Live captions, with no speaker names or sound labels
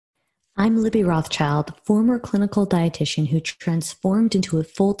I'm Libby Rothschild, former clinical dietitian who transformed into a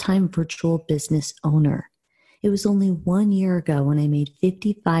full-time virtual business owner. It was only 1 year ago when I made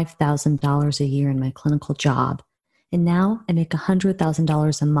 $55,000 a year in my clinical job, and now I make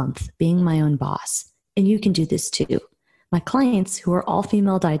 $100,000 a month being my own boss. And you can do this too. My clients, who are all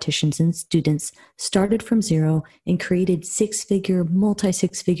female dietitians and students, started from zero and created six-figure,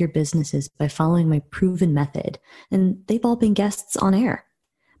 multi-six-figure businesses by following my proven method, and they've all been guests on air.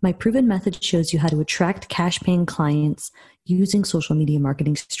 My proven method shows you how to attract cash-paying clients using social media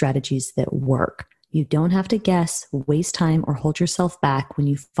marketing strategies that work. You don't have to guess, waste time, or hold yourself back when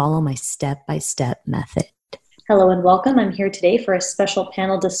you follow my step-by-step method. Hello and welcome. I'm here today for a special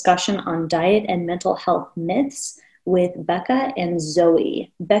panel discussion on diet and mental health myths with Becca and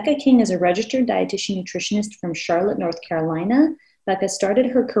Zoe. Becca King is a registered dietitian nutritionist from Charlotte, North Carolina. Becca started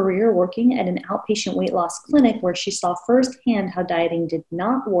her career working at an outpatient weight loss clinic where she saw firsthand how dieting did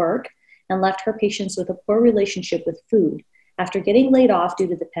not work and left her patients with a poor relationship with food. After getting laid off due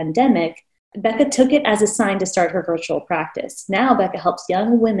to the pandemic, Becca took it as a sign to start her virtual practice. Now, Becca helps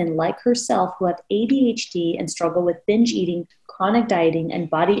young women like herself who have ADHD and struggle with binge eating, chronic dieting, and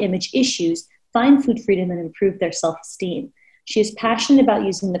body image issues find food freedom and improve their self-esteem. She is passionate about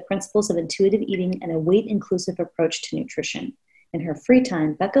using the principles of intuitive eating and a weight-inclusive approach to nutrition. In her free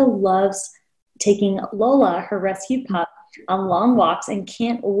time, Becca loves taking Lola, her rescue pup, on long walks and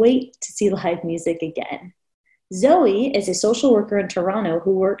can't wait to see live music again. Zoe is a social worker in Toronto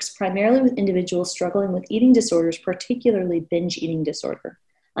who works primarily with individuals struggling with eating disorders, particularly binge eating disorder.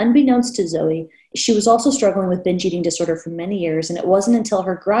 Unbeknownst to Zoe, she was also struggling with binge eating disorder for many years, and it wasn't until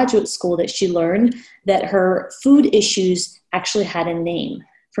her graduate school that she learned that her food issues actually had a name.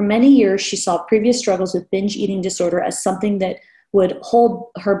 For many years, she saw previous struggles with binge eating disorder as something that would hold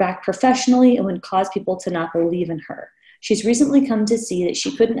her back professionally and would cause people to not believe in her. She's recently come to see that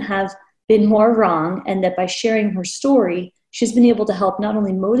she couldn't have been more wrong, and that by sharing her story, she's been able to help not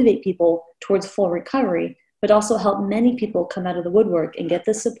only motivate people towards full recovery, but also help many people come out of the woodwork and get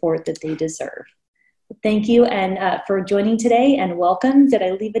the support that they deserve. Thank you and for joining today, and welcome. Did I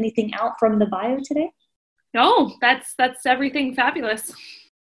leave anything out from the bio today? No, that's everything fabulous.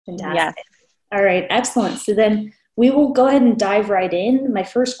 Fantastic. Yes. All right, excellent. So then we will go ahead and dive right in. My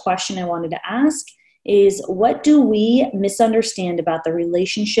first question I wanted to ask is, what do we misunderstand about the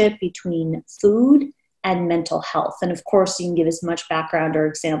relationship between food and mental health? And of course, you can give as much background or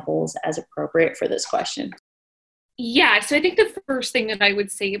examples as appropriate for this question. Yeah, so I think the first thing that I would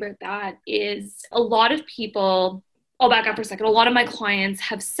say about that is a lot of people, I'll back up for a second, a lot of my clients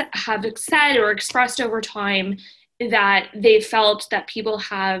have said or expressed over time that they felt that people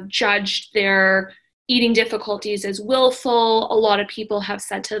have judged their eating difficulties as willful. A lot of people have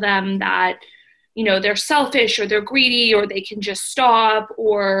said to them that, you know, they're selfish or they're greedy or they can just stop,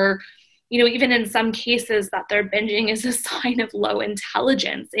 or, you know, even in some cases that their binging is a sign of low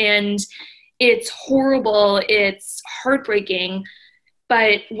intelligence. And it's horrible, it's heartbreaking.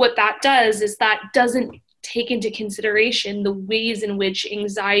 But what that does is that doesn't take into consideration the ways in which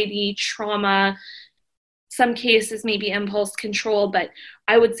anxiety, trauma, some cases maybe impulse control, but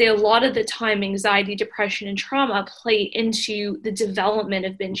I would say a lot of the time anxiety, depression, and trauma play into the development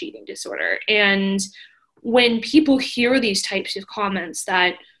of binge eating disorder. And when people hear these types of comments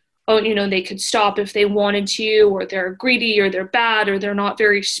that, oh, you know, they could stop if they wanted to, or they're greedy, or they're bad, or they're not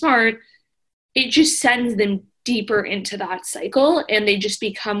very smart, it just sends them deeper into that cycle, and they just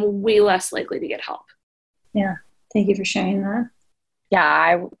become way less likely to get help. Yeah, thank you for sharing that.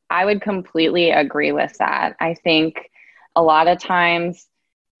 Yeah, I would completely agree with that. I think a lot of times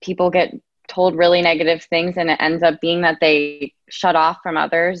people get told really negative things, and it ends up being that they shut off from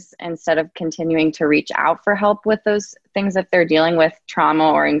others instead of continuing to reach out for help with those things if they're dealing with trauma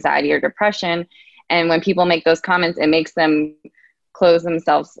or anxiety or depression. And when people make those comments, it makes them close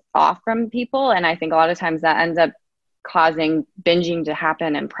themselves off from people. And I think a lot of times that ends up causing binging to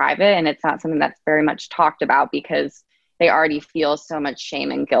happen in private, and it's not something that's very much talked about because they already feel so much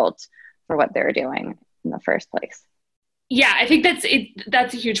shame and guilt for what they're doing in the first place. Yeah, I think that's it.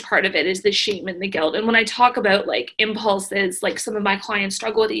 That's a huge part of it, is the shame and the guilt. And when I talk about like impulses, like some of my clients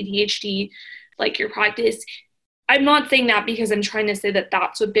struggle with ADHD, like your practice, I'm not saying that because I'm trying to say that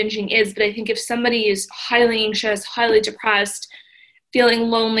that's what binging is, but I think if somebody is highly anxious, highly depressed,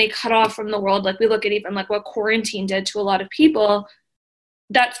 feeling lonely, cut off from the world, like we look at even like what quarantine did to a lot of people,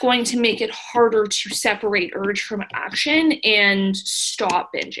 that's going to make it harder to separate urge from action and stop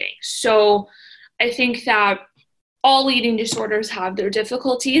binging. So I think that all eating disorders have their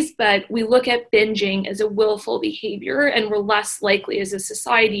difficulties, but we look at binging as a willful behavior, and we're less likely as a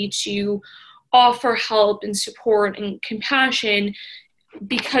society to offer help and support and compassion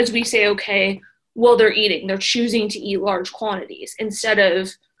because we say, okay, well, they're choosing to eat large quantities instead of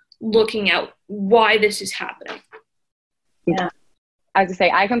looking at why this is happening. Yeah. I was gonna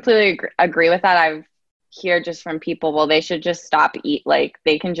say, I completely agree with that. I've heard just from people, well, they should just stop eat. Like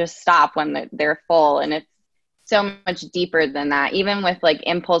they can just stop when they're full. And it's so much deeper than that. Even with like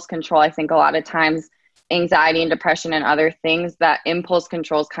impulse control, I think a lot of times anxiety and depression and other things, that impulse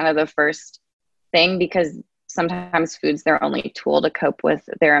control is kind of the first thing, because sometimes food's their only tool to cope with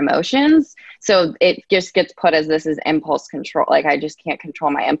their emotions. So it just gets put as this is impulse control. Like I just can't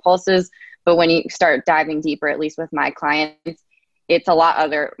control my impulses. But when you start diving deeper, at least with my clients, it's a lot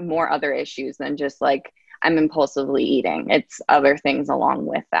more other issues than just like I'm impulsively eating. It's other things along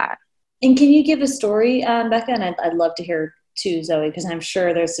with that. And can you give a story, Becca? And I'd love to hear too, Zoe, because I'm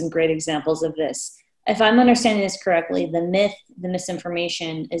sure there's some great examples of this. If I'm understanding this correctly, the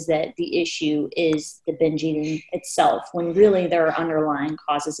misinformation is that the issue is the binge eating itself, when really there are underlying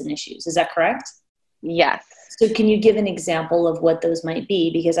causes and issues. Is that correct? Yes. So can you give an example of what those might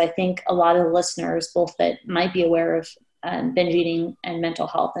be? Because I think a lot of listeners, both that might be aware of binge eating and mental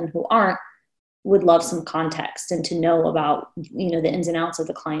health and who aren't, would love some context and to know about, the ins and outs of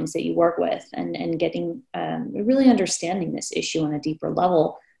the clients that you work with, and getting really understanding this issue on a deeper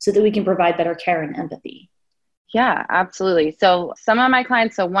level so that we can provide better care and empathy. Yeah, absolutely. So some of my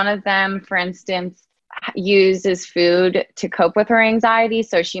clients, so one of them, for instance, uses food to cope with her anxiety.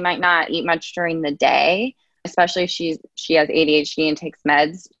 So she might not eat much during the day, especially if she has ADHD and takes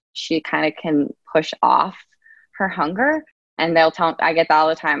meds. She kind of can push off her hunger. And they'll I get that all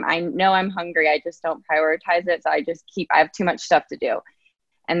the time. I know I'm hungry. I just don't prioritize it. So I have too much stuff to do.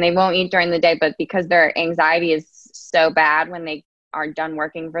 And they won't eat during the day, but because their anxiety is so bad when they are done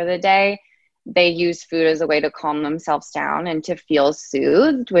working for the day, they use food as a way to calm themselves down and to feel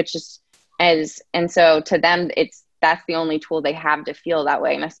soothed, and so to them, that's the only tool they have to feel that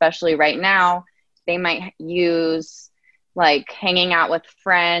way. And especially right now, they might use like hanging out with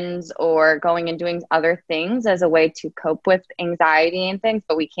friends or going and doing other things as a way to cope with anxiety and things,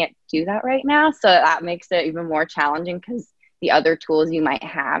 but we can't do that right now. So that makes it even more challenging, because the other tools you might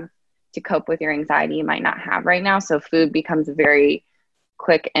have to cope with your anxiety you might not have right now. So food becomes a very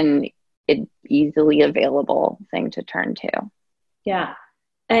quick and easily available thing to turn to. Yeah.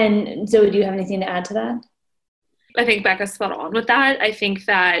 And Zoe, do you have anything to add to that? I think Becca's spot on with that. I think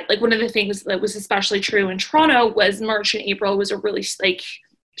that like one of the things that was especially true in Toronto was March and April was a really like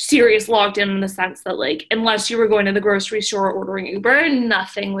serious lockdown, in the sense that like unless you were going to the grocery store or ordering Uber,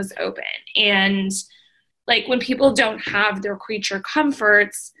 nothing was open. And like when people don't have their creature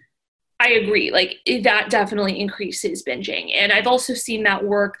comforts, I agree, like that definitely increases binging. And I've also seen that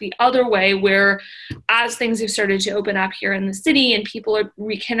work the other way, where as things have started to open up here in the city and people are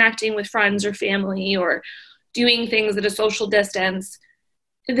reconnecting with friends or family or doing things at a social distance,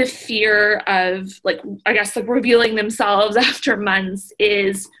 the fear of like, I guess, like revealing themselves after months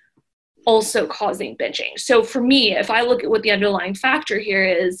is also causing binging. So for me, if I look at what the underlying factor here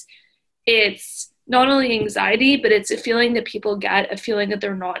is, it's not only anxiety, but it's a feeling that people get, a feeling that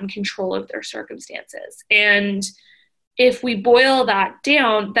they're not in control of their circumstances. And if we boil that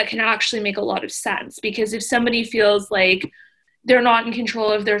down, that can actually make a lot of sense, because if somebody feels like they're not in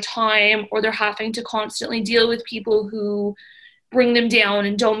control of their time, or they're having to constantly deal with people who bring them down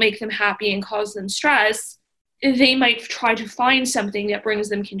and don't make them happy and cause them stress, they might try to find something that brings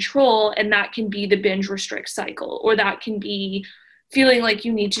them control, and that can be the binge restrict cycle, or that can be feeling like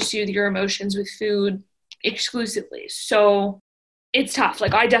you need to soothe your emotions with food exclusively. So it's tough.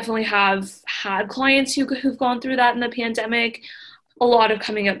 Like I definitely have had clients who've gone through that in the pandemic, a lot of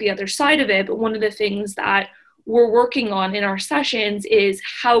coming out the other side of it. But one of the things that we're working on in our sessions is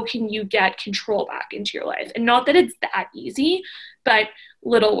how can you get control back into your life? And not that it's that easy, but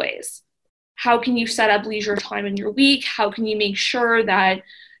little ways. How can you set up leisure time in your week? How can you make sure that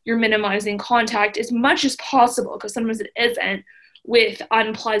you're minimizing contact as much as possible, because sometimes it isn't, with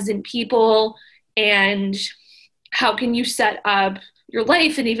unpleasant people? And how can you set up your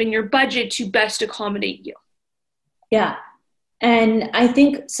life and even your budget to best accommodate you? Yeah. And I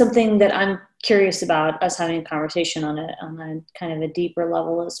think something that I'm curious about us having a conversation on a kind of a deeper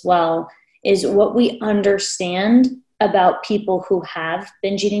level as well is what we understand about people who have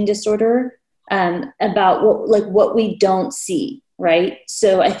binge eating disorder, about what we don't see, right?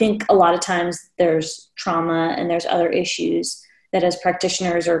 So I think a lot of times there's trauma and there's other issues that as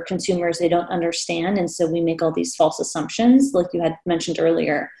practitioners or consumers, they don't understand. And so we make all these false assumptions, like you had mentioned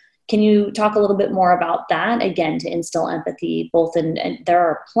earlier. Can you talk a little bit more about that, again, to instill empathy, and there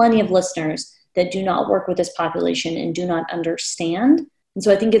are plenty of listeners that do not work with this population and do not understand. And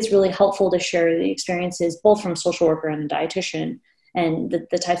so I think it's really helpful to share the experiences, both from social worker and a dietitian, and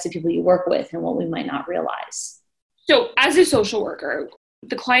the types of people you work with and what we might not realize. So as a social worker,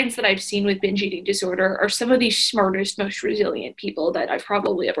 the clients that I've seen with binge eating disorder are some of the smartest, most resilient people that I've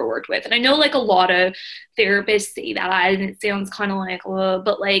probably ever worked with. And I know like a lot of therapists say that, and it sounds kind of like,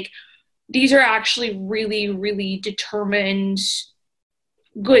 but like these are actually really, really determined,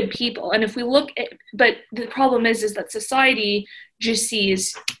 good people. And if we look at, but the problem is that society just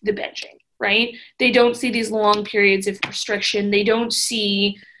sees the binging, right? They don't see these long periods of restriction. They don't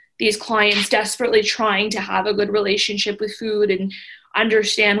see these clients desperately trying to have a good relationship with food and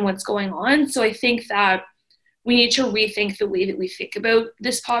understand what's going on. So I think that we need to rethink the way that we think about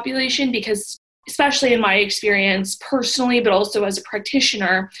this population, because especially in my experience personally, but also as a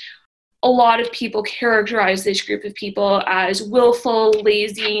practitioner, a lot of people characterize this group of people as willful,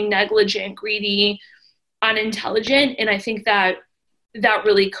 lazy, negligent, greedy, unintelligent. And I think that that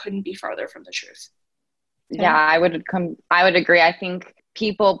really couldn't be farther from the truth. Yeah, I would agree. I think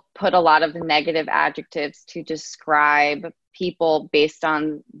people put a lot of negative adjectives to describe people based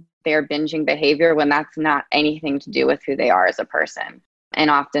on their binging behavior when that's not anything to do with who they are as a person. And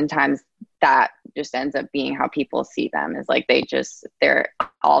oftentimes that just ends up being how people see them, is like they're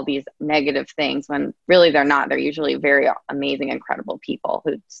all these negative things when really they're not. They're usually very amazing, incredible people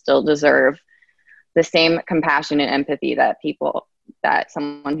who still deserve the same compassion and empathy that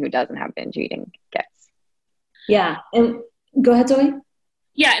someone who doesn't have binge eating gets. Yeah. And go ahead, Zoe.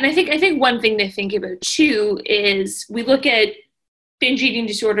 Yeah. And I think one thing to think about too is we look at binge eating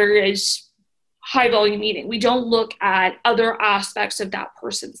disorder as high volume eating. We don't look at other aspects of that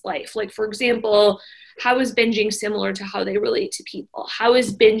person's life. Like, for example, how is binging similar to how they relate to people? How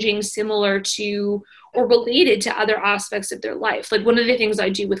is binging similar to or related to other aspects of their life? Like, one of the things I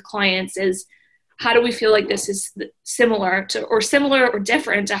do with clients is, how do we feel like this is similar or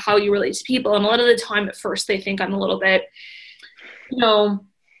different to how you relate to people? And a lot of the time at first they think I'm a little bit,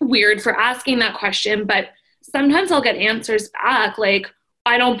 weird for asking that question, but sometimes I'll get answers back like,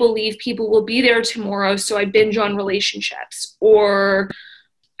 I don't believe people will be there tomorrow, so I binge on relationships. Or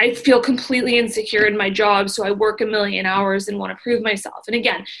I feel completely insecure in my job, so I work a million hours and want to prove myself. And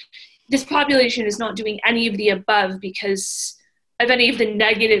again, this population is not doing any of the above because of any of the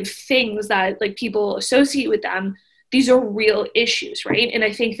negative things that like people associate with them. These are real issues, right? And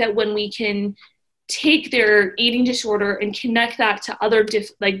I think that when we can take their eating disorder and connect that to other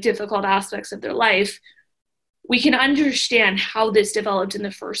difficult aspects of their life, we can understand how this developed in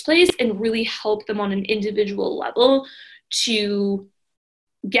the first place and really help them on an individual level to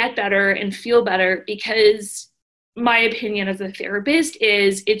get better and feel better. Because my opinion as a therapist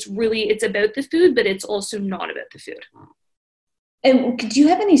is it's about the food, but it's also not about the food. And do you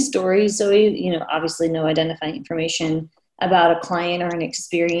have any stories, Zoe, obviously no identifying information, about a client or an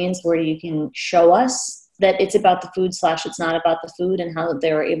experience where you can show us that it's about the food / it's not about the food, and how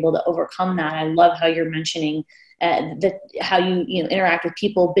they were able to overcome that? I love how you're mentioning how you interact with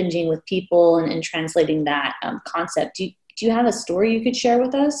people, binging with people, and translating that concept. Do you have a story you could share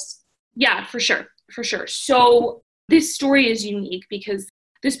with us? Yeah, for sure. So this story is unique because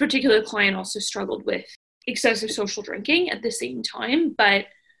this particular client also struggled with excessive social drinking at the same time. But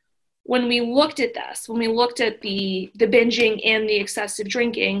when we looked at the binging and the excessive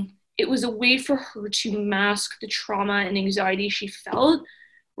drinking, it was a way for her to mask the trauma and anxiety she felt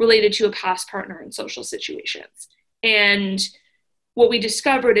related to a past partner in social situations. And what we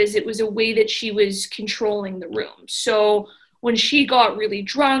discovered is it was a way that she was controlling the room. So when she got really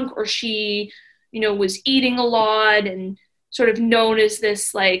drunk, or she, was eating a lot and sort of known as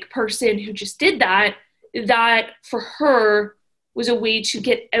this like person who just did that for her was a way to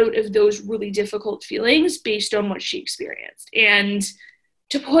get out of those really difficult feelings based on what she experienced. And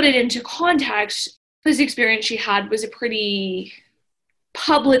to put it into context, this experience she had was a pretty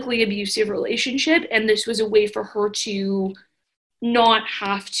publicly abusive relationship, and this was a way for her to not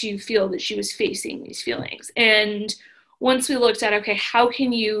have to feel that she was facing these feelings. And once we looked at, okay, how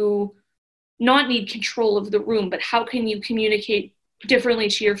can you not need control of the room, but how can you communicate differently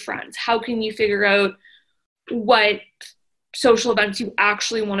to your friends? How can you figure out what social events you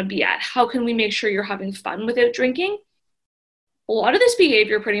actually want to be at? How can we make sure you're having fun without drinking? A lot of this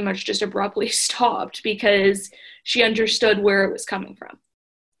behavior pretty much just abruptly stopped because she understood where it was coming from.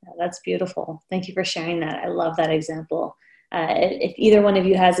 Yeah, that's beautiful. Thank you for sharing that. I love that example. If either one of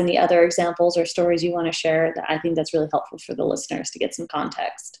you has any other examples or stories you want to share, I think that's really helpful for the listeners to get some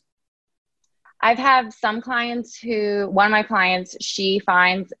context. I've had some clients one of my clients, she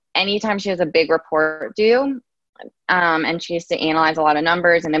finds anytime she has a big report due, and she has to analyze a lot of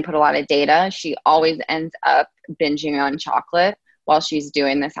numbers and input a lot of data, she always ends up binging on chocolate while she's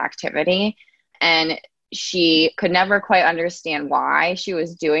doing this activity. And she could never quite understand why she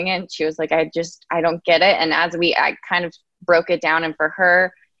was doing it. She was like, I don't get it. And as I kind of broke it down, and for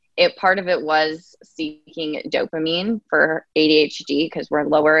her, part of it was seeking dopamine for ADHD, because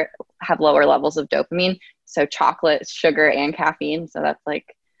have lower levels of dopamine. So chocolate, sugar, and caffeine. So that's like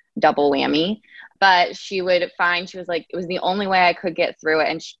double whammy. But she was like, it was the only way I could get through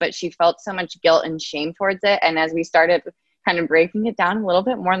it. But she felt so much guilt and shame towards it. And as we started kind of breaking it down a little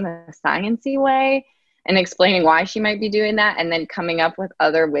bit more in the sciencey way and explaining why she might be doing that, and then coming up with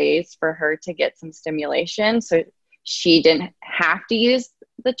other ways for her to get some stimulation, so she didn't have to use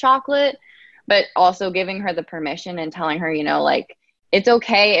the chocolate, but also giving her the permission and telling her, like, it's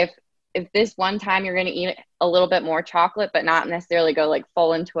okay if this one time you're going to eat a little bit more chocolate, but not necessarily go like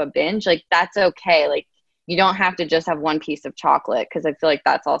full into a binge, like that's okay. Like, you don't have to just have one piece of chocolate. Cause I feel like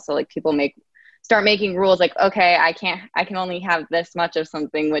that's also like people start making rules like, okay, I can only have this much of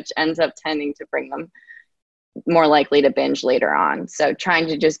something, which ends up tending to bring them more likely to binge later on. So trying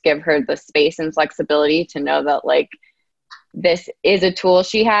to just give her the space and flexibility to know that like, this is a tool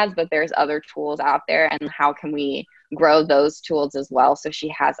she has, but there's other tools out there, and how can we grow those tools as well, so she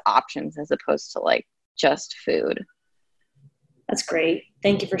has options as opposed to like just food. That's great.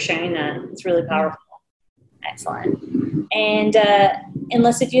 Thank you for sharing that. It's really powerful. Excellent. And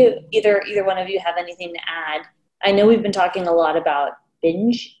unless if you either one of you have anything to add, I know we've been talking a lot about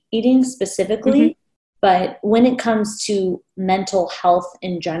binge eating specifically, but when it comes to mental health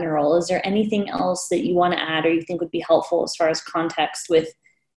in general, is there anything else that you want to add or you think would be helpful as far as context with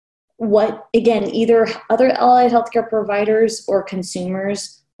what, again, either other allied healthcare providers or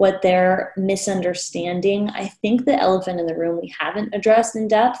consumers, what they're misunderstanding? I think the elephant in the room we haven't addressed in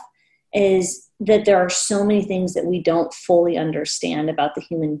depth is that there are so many things that we don't fully understand about the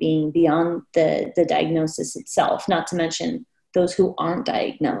human being beyond the diagnosis itself, not to mention those who aren't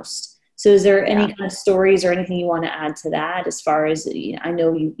diagnosed. So is there any kind of stories or anything you want to add to that as far as, I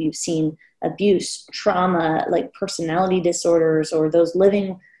know you've seen abuse, trauma, like personality disorders, or those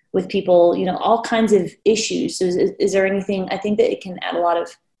living with people, all kinds of issues. So is there anything, I think that it can add a lot of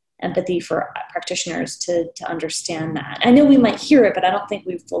empathy for practitioners to understand that. I know we might hear it, but I don't think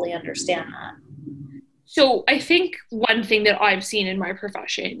we fully understand that. So I think one thing that I've seen in my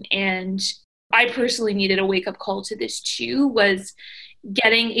profession, and I personally needed a wake-up call to this too, was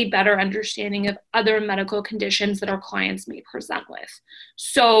getting a better understanding of other medical conditions that our clients may present with.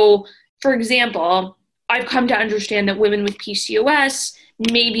 So, for example, I've come to understand that women with PCOS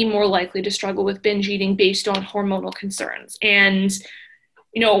may be more likely to struggle with binge eating based on hormonal concerns. And,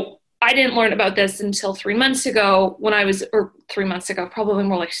 I didn't learn about this until 3 months ago or 3 months ago, probably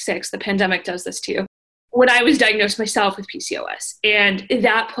more like 6. The pandemic does this too. When I was diagnosed myself with PCOS, and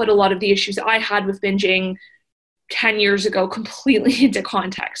that put a lot of the issues I had with binging 10 years ago completely into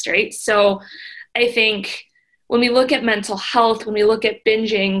context, right? So I think when we look at mental health, when we look at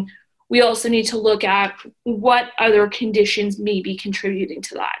binging, we also need to look at what other conditions may be contributing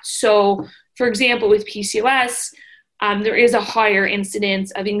to that. So, for example, with PCOS, there is a higher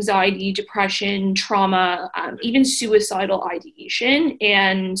incidence of anxiety, depression, trauma, even suicidal ideation.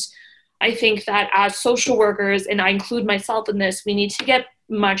 And I think that as social workers, and I include myself in this, we need to get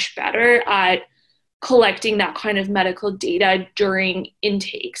much better at collecting that kind of medical data during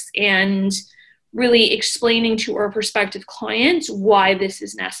intakes and really explaining to our prospective clients why this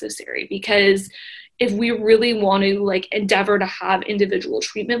is necessary. Because if we really want to endeavor to have individual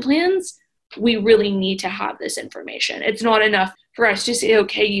treatment plans, we really need to have this information. It's not enough for us to say,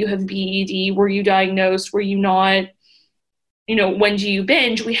 okay, you have BED, were you diagnosed, were you not, when do you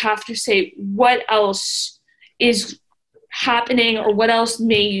binge? We have to say what else is happening or what else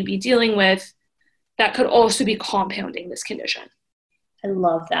may you be dealing with that could also be compounding this condition. I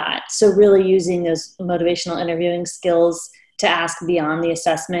love that. So really using those motivational interviewing skills to ask beyond the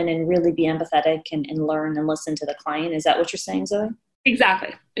assessment and really be empathetic and learn and listen to the client. Is that what you're saying, Zoe?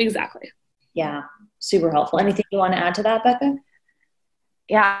 Exactly. Yeah, super helpful. Anything you want to add to that, Becca?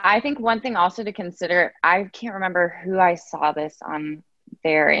 Yeah, I think one thing also to consider, I can't remember who I saw this on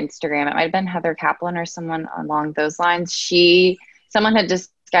their Instagram. It might have been Heather Kaplan or someone along those lines. Someone had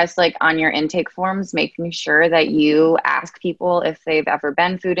discussed on your intake forms, making sure that you ask people if they've ever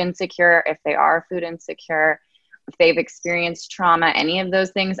been food insecure, if they are food insecure, if they've experienced trauma, any of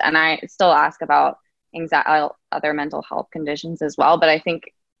those things. And I still ask about anxiety, other mental health conditions as well. But I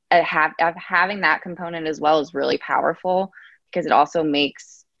think having that component as well is really powerful, because it also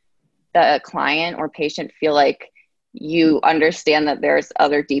makes the client or patient feel like you understand that there's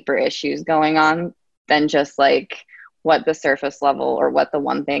other deeper issues going on than just what the surface level or what the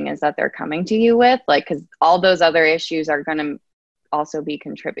one thing is that they're coming to you with, because all those other issues are going to also be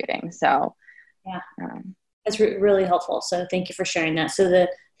contributing. So Yeah. That's really helpful. So thank you for sharing that. So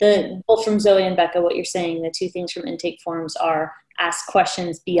the both from Zoe and Becca, what you're saying, the two things from intake forms are ask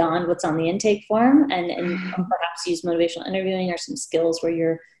questions beyond what's on the intake form and perhaps use motivational interviewing or some skills where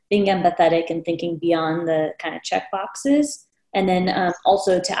you're being empathetic and thinking beyond the kind of check boxes. And then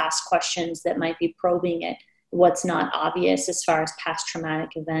also to ask questions that might be probing at what's not obvious as far as past traumatic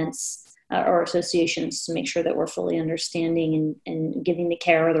events or associations to make sure that we're fully understanding and giving the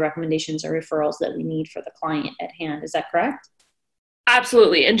care or the recommendations or referrals that we need for the client at hand. Is that correct?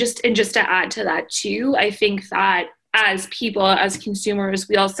 Absolutely. And just to add to that too, I think that as people, as consumers,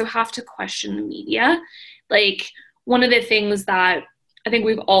 we also have to question the media. Like, one of the things that I think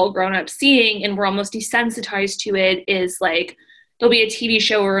we've all grown up seeing and we're almost desensitized to it is like, there'll be a TV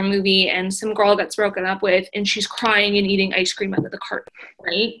show or a movie and some girl gets broken up with and she's crying and eating ice cream out of the carton,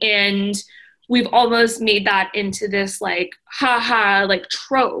 right? And we've almost made that into this like, haha, like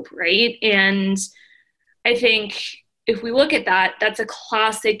trope, right? And I think if we look at that, that's a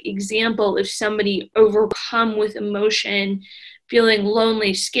classic example of somebody overcome with emotion, feeling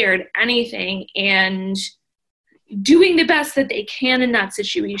lonely, scared, anything, and doing the best that they can in that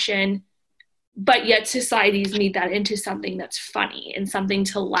situation. But yet society's made that into something that's funny and something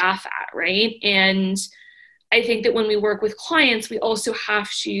to laugh at, right? And I think that when we work with clients, we also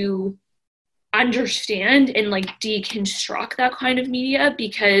have to understand and like deconstruct that kind of media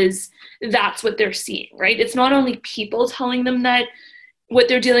because that's what they're seeing, right? It's not only people telling them that what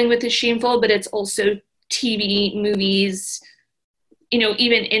they're dealing with is shameful, but it's also TV, movies,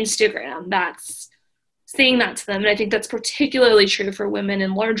 even Instagram that's saying that to them. And I think that's particularly true for women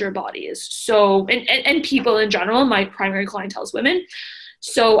in larger bodies. So, and people in general, my primary clientele is women.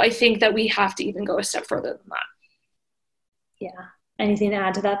 So I think that we have to even go a step further than that. Yeah. Anything to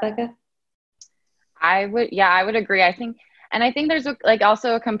add to that, Becca? I would agree. I think there's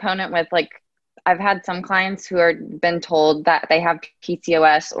also a component with like, I've had some clients who are been told that they have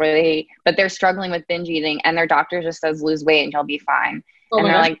PCOS but they're struggling with binge eating and their doctor just says, lose weight and you'll be fine. And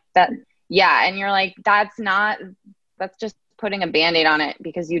they're like that. Yeah. And you're like, that's just putting a Band-Aid on it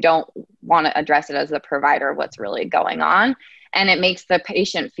because you don't want to address it as the provider of what's really going on. And it makes the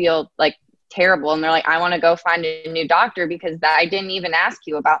patient feel like terrible. And they're like, I want to go find a new doctor because I didn't even ask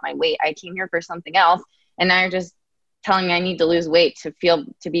you about my weight. I came here for something else. And now you're just telling me I need to lose weight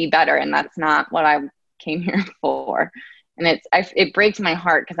to be better. And that's not what I came here for. And it breaks my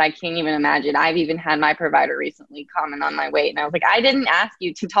heart because I can't even imagine. I've even had my provider recently comment on my weight. And I was like, I didn't ask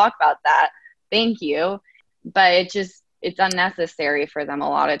you to talk about that. Thank you. But it's unnecessary for them a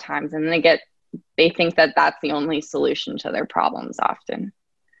lot of times. And they think that that's the only solution to their problems often.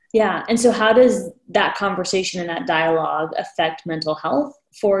 Yeah. And so how does that conversation and that dialogue affect mental health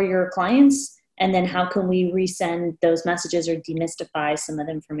for your clients? And then how can we resend those messages or demystify some of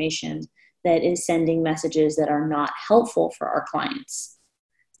the information that is sending messages that are not helpful for our clients?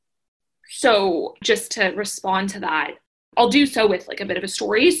 So just to respond to that, I'll do so with like a bit of a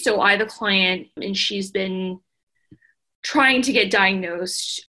story. So I have a client and she's been trying to get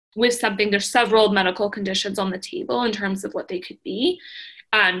diagnosed with something. There's several medical conditions on the table in terms of what they could be,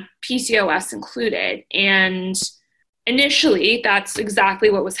 PCOS included. And initially, that's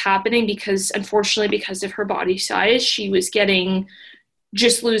exactly what was happening because unfortunately, because of her body size, she was getting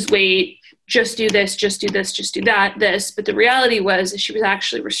just lose weight, just do this, just do this, just do that, this. But the reality was she was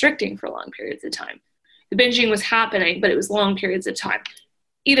actually restricting for long periods of time. The binging was happening, but it was long periods of time.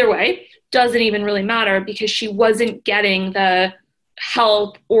 Either way, doesn't even really matter because she wasn't getting the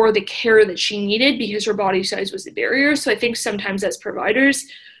help or the care that she needed because her body size was a barrier. So I think sometimes as providers,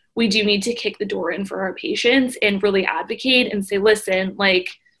 we do need to kick the door in for our patients and really advocate and say, listen, like,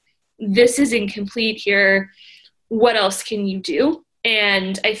 this is incomplete here. What else can you do?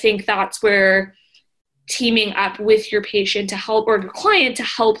 And I think that's where teaming up with your patient to help, or your client to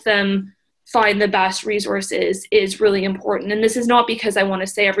help them find the best resources is really important. And this is not because I want to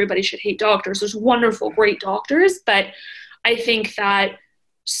say everybody should hate doctors. There's wonderful, great doctors, but I think that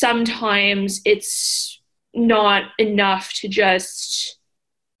sometimes it's not enough to just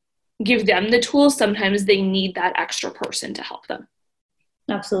give them the tools. Sometimes they need that extra person to help them.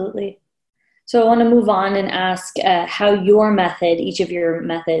 Absolutely. So I want to move on and ask how your method, each of your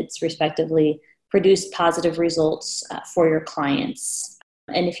methods respectively, produce positive results for your clients.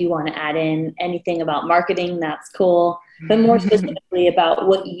 And if you want to add in anything about marketing, that's cool. But more specifically about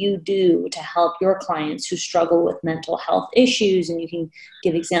what you do to help your clients who struggle with mental health issues. And you can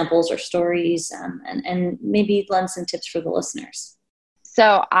give examples or stories and maybe lend some tips for the listeners.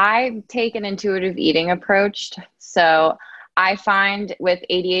 So I take an intuitive eating approach. So I find with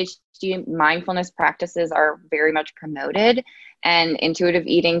ADHD, mindfulness practices are very much promoted. And intuitive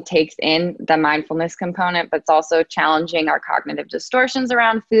eating takes in the mindfulness component, but it's also challenging our cognitive distortions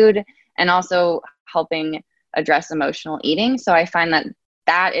around food and also helping address emotional eating. So I find that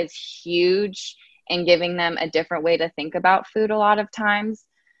that is huge in giving them a different way to think about food a lot of times.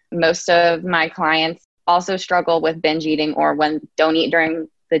 Most of my clients also struggle with binge eating, or when don't eat during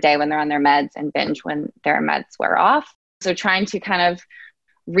the day when they're on their meds and binge when their meds wear off. So trying to kind of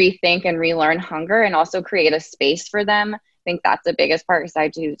rethink and relearn hunger and also create a space for them. I think that's the biggest part because I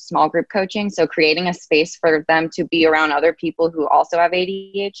do small group coaching. So creating a space for them to be around other people who also have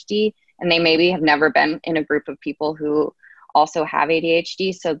ADHD, and they maybe have never been in a group of people who also have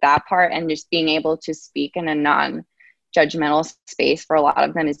ADHD. So that part, and just being able to speak in a non-judgmental space for a lot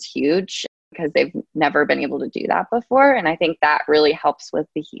of them is huge because they've never been able to do that before. And I think that really helps with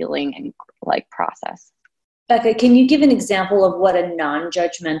the healing and like process. Becca, can you give an example of what a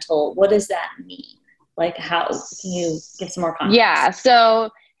non-judgmental, what does that mean? Like how, can you give some more context? Yeah. So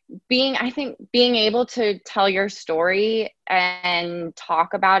I think being able to tell your story and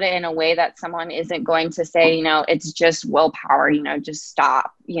talk about it in a way that someone isn't going to say, it's just willpower, just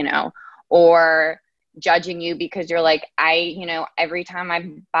stop, or judging you because you're like, every time I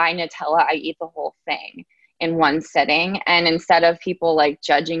buy Nutella, I eat the whole thing in one sitting. And instead of people like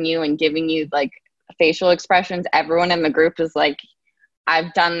judging you and giving you like facial expressions, everyone in the group is like,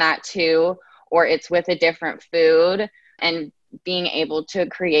 I've done that too, or it's with a different food. And being able to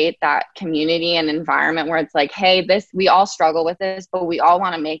create that community and environment where it's like, hey, we all struggle with this, but we all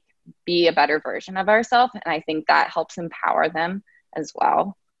want to be a better version of ourselves. And I think that helps empower them as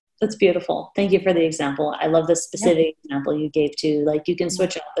well. That's beautiful. Thank you for the example. I love the specific example you gave too. Like you can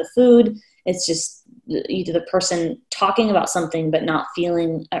switch out the food. It's just either the person talking about something, but not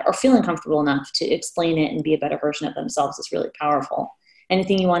feeling comfortable enough to explain it and be a better version of themselves is really powerful.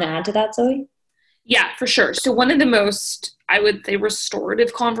 Anything you want to add to that, Zoe? Yeah, for sure. So one of the most, I would say,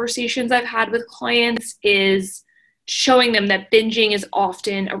 restorative conversations I've had with clients is showing them that binging is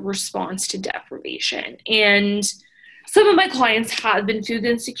often a response to deprivation. And some of my clients have been food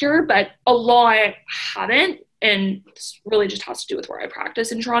insecure, but a lot haven't. And this really just has to do with where I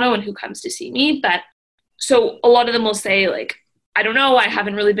practice in Toronto and who comes to see me. But so a lot of them will say like, I don't know, I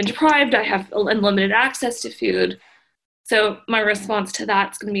haven't really been deprived. I have unlimited access to food. So my response to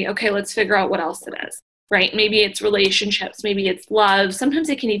that is going to be, okay, let's figure out what else it is, right? Maybe it's relationships, maybe it's love. Sometimes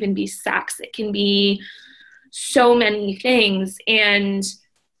it can even be sex. It can be so many things. And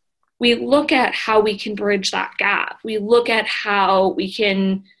we look at how we can bridge that gap. We look at how we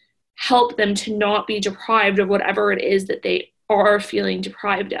can help them to not be deprived of whatever it is that they are feeling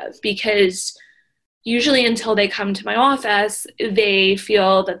deprived of. Because usually until they come to my office, they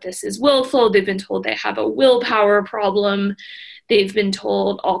feel that this is willful. They've been told they have a willpower problem. They've been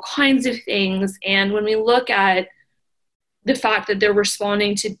told all kinds of things. And when we look at the fact that they're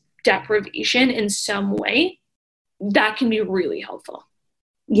responding to deprivation in some way, that can be really helpful.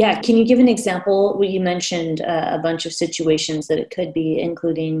 Yeah. Can you give an example? Well, you mentioned a bunch of situations that it could be,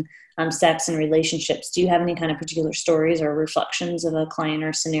 including sex and relationships. Do you have any kind of particular stories or reflections of a client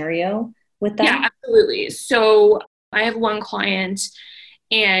or scenario with that? Yeah, absolutely. So I have one client,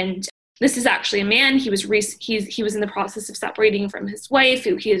 and this is actually a man. He was in the process of separating from his wife.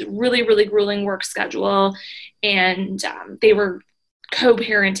 He has really, really grueling work schedule, and they were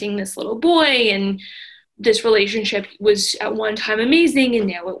co-parenting this little boy, and this relationship was at one time amazing, and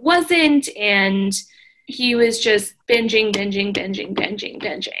now it wasn't. And he was just binging.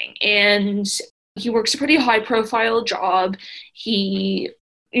 And he works a pretty high-profile job. He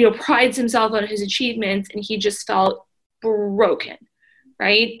prides himself on his achievements, and he just felt broken,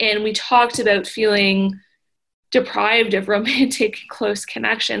 right? And we talked about feeling deprived of romantic close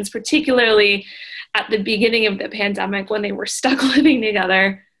connections, particularly at the beginning of the pandemic when they were stuck living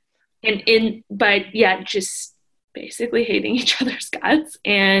together, but yet just basically hating each other's guts.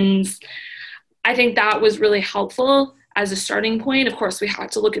 And I think that was really helpful as a starting point. Of course, we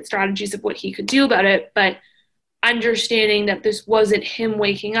had to look at strategies of what he could do about it, but understanding that this wasn't him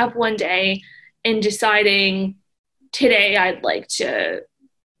waking up one day and deciding, today I'd like to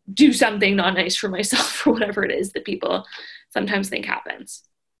do something not nice for myself, or whatever it is that people sometimes think happens.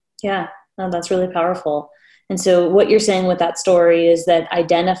 Yeah, no, that's really powerful. And so what you're saying with that story is that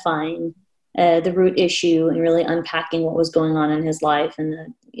identifying the root issue and really unpacking what was going on in his life and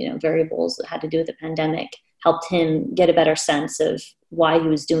the variables that had to do with the pandemic helped him get a better sense of why he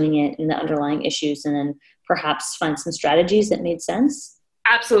was doing it and the underlying issues, and then perhaps find some strategies that made sense.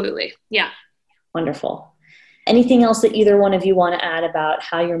 Absolutely. Yeah. Wonderful. Anything else that either one of you want to add about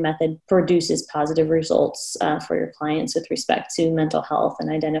how your method produces positive results for your clients with respect to mental health and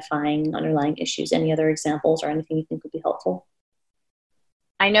identifying underlying issues? Any other examples or anything you think would be helpful?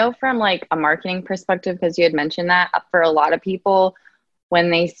 I know from like a marketing perspective, because you had mentioned that for a lot of people, when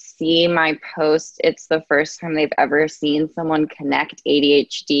they see my post, it's the first time they've ever seen someone connect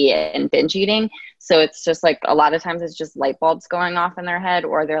ADHD and binge eating. So it's just like a lot of times it's just light bulbs going off in their head,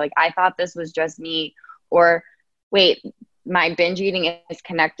 or they're like, I thought this was just me, or wait, my binge eating is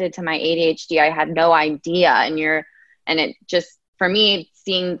connected to my ADHD. I had no idea. And it just, for me,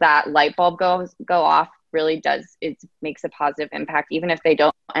 seeing that light bulb go off really does, it makes a positive impact. Even if they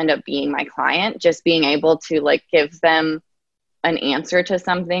don't end up being my client, just being able to like give them an answer to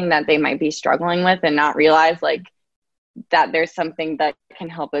something that they might be struggling with and not realize like that there's something that can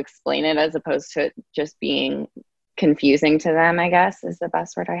help explain it, as opposed to it just being confusing to them, I guess is the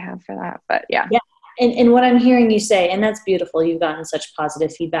best word I have for that. But yeah. And what I'm hearing you say, and that's beautiful, you've gotten such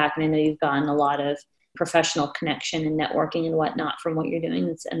positive feedback, and I know you've gotten a lot of professional connection and networking and whatnot from what you're doing.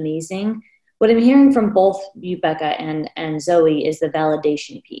 It's amazing. What I'm hearing from both you, Becca, and Zoe is the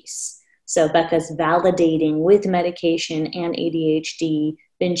validation piece. So Becca's validating with medication and ADHD,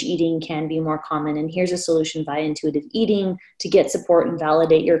 binge eating can be more common. And here's a solution via intuitive eating to get support and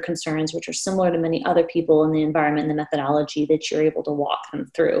validate your concerns, which are similar to many other people in the environment and the methodology that you're able to walk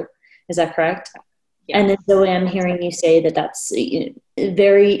them through. Is that correct? Yeah. And then Zoe, I'm hearing you say that that's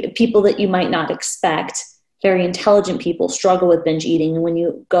very people that you might not expect, very intelligent people struggle with binge eating. And when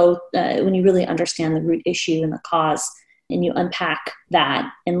you really understand the root issue and the cause, and you unpack that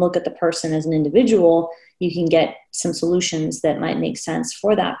and look at the person as an individual, you can get some solutions that might make sense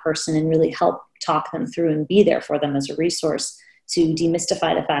for that person and really help talk them through and be there for them as a resource to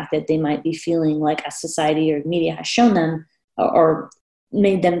demystify the fact that they might be feeling like a society or media has shown them or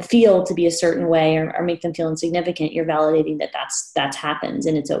made them feel to be a certain way or make them feel insignificant. You're validating that that's happened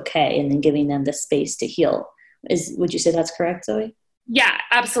and it's okay, and then giving them the space to heal. Would you say that's correct, Zoe? Yeah,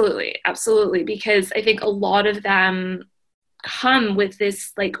 absolutely. Absolutely. Because I think a lot of them come with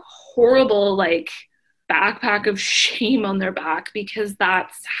this like horrible like backpack of shame on their back, because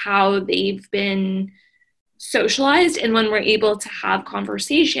that's how they've been socialized. And when we're able to have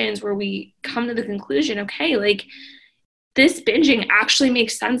conversations where we come to the conclusion, okay, like this binging actually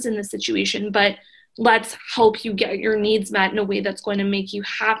makes sense in this situation, but let's help you get your needs met in a way that's going to make you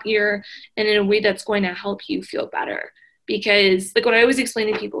happier and in a way that's going to help you feel better. Because like what I always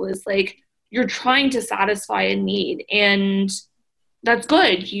explain to people is like, you're trying to satisfy a need, and that's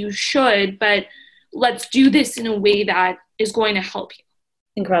good. You should, but let's do this in a way that is going to help you.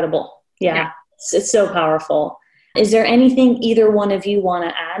 Incredible. Yeah. It's so powerful. Is there anything either one of you want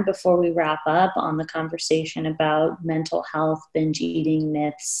to add before we wrap up on the conversation about mental health, binge eating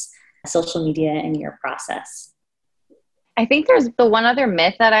myths, social media, and your process? I think there's the one other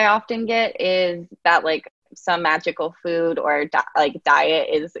myth that I often get is that like some magical food or diet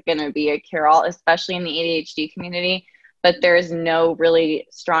is going to be a cure-all, especially in the ADHD community. But there's no really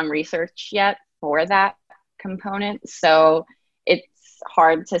strong research yet for that component. So it's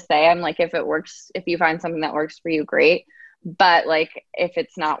hard to say. I'm like, if it works, if you find something that works for you, great. But like, if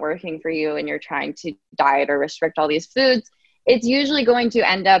it's not working for you and you're trying to diet or restrict all these foods, it's usually going to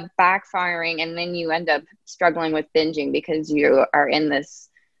end up backfiring. And then you end up struggling with binging because you are in this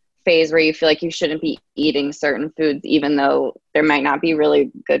phase where you feel like you shouldn't be eating certain foods, even though there might not be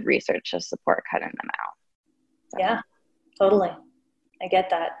really good research to support cutting them out. So. Yeah, totally. I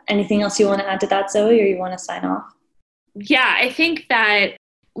get that. Anything else you want to add to that, Zoe, or you want to sign off? Yeah, I think that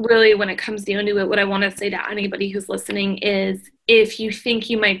really when it comes down to it, what I want to say to anybody who's listening is if you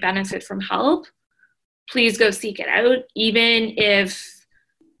think you might benefit from help, please go seek it out. Even if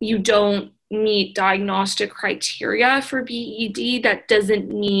you don't meet diagnostic criteria for BED, that doesn't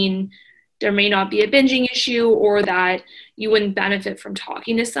mean there may not be a binging issue or that you wouldn't benefit from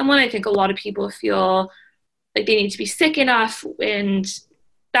talking to someone. I think a lot of people feel like they need to be sick enough, and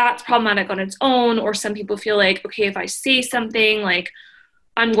that's problematic on its own. Or some people feel like, okay, if I say something, like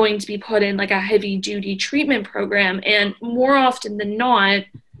I'm going to be put in like a heavy duty treatment program. And more often than not,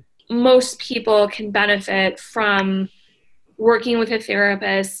 most people can benefit from working with a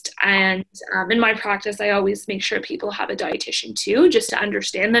therapist. And in my practice, I always make sure people have a dietitian too, just to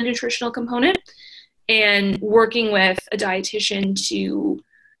understand the nutritional component, and working with a dietitian to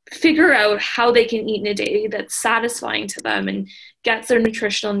figure out how they can eat in a day that's satisfying to them and gets their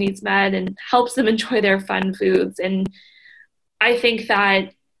nutritional needs met and helps them enjoy their fun foods. And I think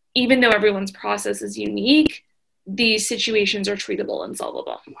that even though everyone's process is unique, these situations are treatable and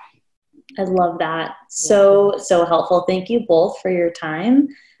solvable. I love that. So helpful. Thank you both for your time.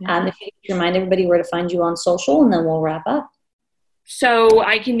 If you could remind everybody where to find you on social, and then we'll wrap up. So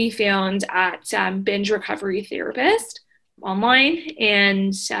I can be found at Binge Recovery Therapist online,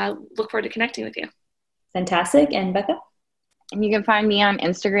 and look forward to connecting with you. Fantastic. And Becca? And you can find me on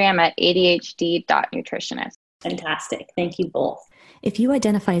Instagram at adhd.nutritionist. Fantastic. Thank you both. If you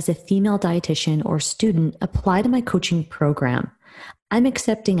identify as a female dietitian or student, apply to my coaching program. I'm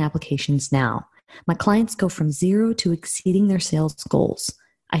accepting applications now. My clients go from zero to exceeding their sales goals.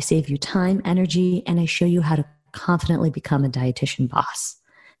 I save you time, energy, and I show you how to confidently become a dietitian boss.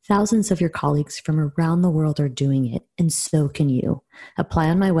 Thousands of your colleagues from around the world are doing it, and so can you. Apply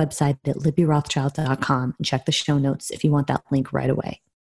on my website at libbyrothschild.com and check the show notes if you want that link right away.